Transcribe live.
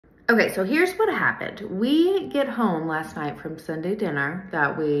Okay, so here's what happened. We get home last night from Sunday dinner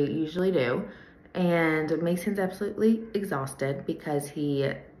that we usually do, and Mason's absolutely exhausted because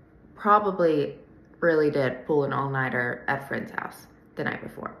he probably really did pull an all-nighter at a friend's house the night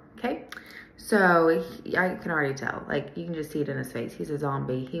before, okay? So I can already tell, like you can just see it in his face. He's a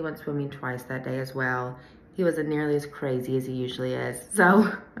zombie. He went swimming twice that day as well. He wasn't nearly as crazy as he usually is.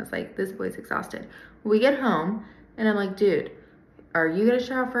 So I was like, this boy's exhausted. We get home and I'm like, dude, are you gonna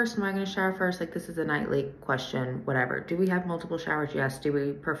shower first? Am I gonna shower first? Like, this is a nightly question, whatever. Do we have multiple showers? Yes. Do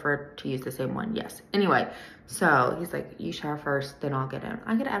we prefer to use the same one? Yes. Anyway, so he's like, you shower first, then I'll get in.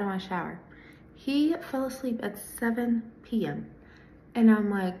 I get out of my shower. He fell asleep at 7 p.m. And I'm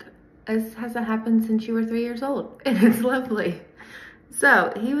like, this hasn't happened since you were 3 years old. And it's lovely.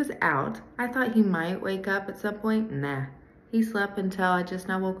 So he was out. I thought he might wake up at some point. Nah. He slept until I just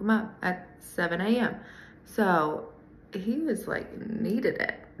now woke him up at 7 a.m. So he was like, needed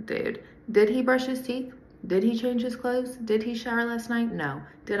it, dude. Did he brush his teeth? Did he change his clothes? Did he shower last night? No.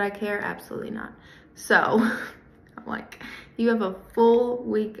 Did I care? Absolutely not. So I'm like, you have a full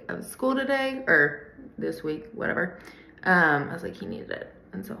week of school today, or this week, whatever. I was like, he needed it.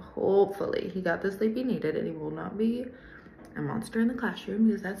 And so hopefully he got the sleep he needed and he will not be a monster in the classroom,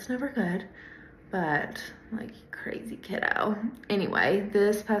 because that's never good. But like, crazy kiddo. Anyway,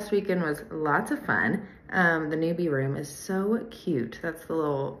 this past weekend was lots of fun. The newbie room is so cute. That's the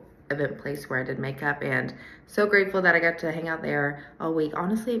little event place where I did makeup, and so grateful that I got to hang out there all week.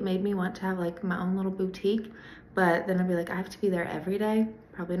 Honestly, it made me want to have like my own little boutique, but then I'd be like, I have to be there every day?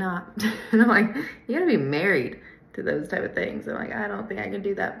 Probably not. And I'm like, you gotta be married to those type of things. I'm like, I don't think I can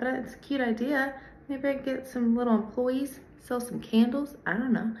do that, but it's a cute idea. Maybe I could get some little employees, sell some candles, I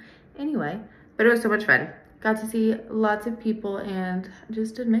don't know. Anyway, but it was so much fun. Got to see lots of people and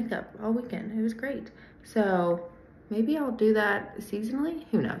just did makeup all weekend. It was great. So maybe I'll do that seasonally.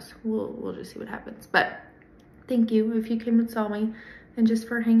 Who knows? We'll just see what happens. But thank you if you came and saw me and just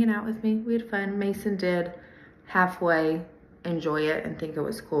for hanging out with me. We had fun. Mason did halfway enjoy it and think it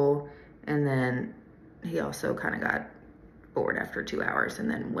was cool. And then he also kind of got bored after 2 hours and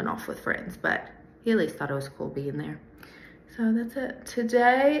then went off with friends. But he at least thought it was cool being there. So that's it.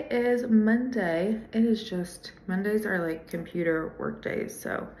 Today is Monday. It is just, Mondays are like computer work days.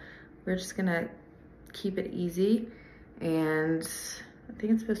 So we're just gonna keep it easy. And I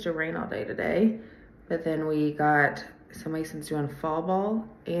think it's supposed to rain all day today. But then we got, so Mason's doing fall ball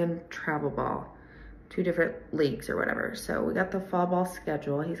and travel ball. 2 different leagues or whatever. So we got the fall ball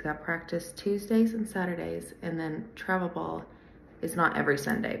schedule. He's got practice Tuesdays and Saturdays. And then travel ball is not every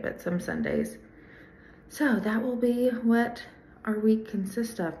Sunday, but some Sundays. So that will be what our week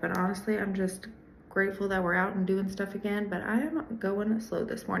consists of. But honestly, I'm just grateful that we're out and doing stuff again. But I am going slow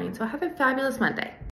this morning. So have a fabulous Monday.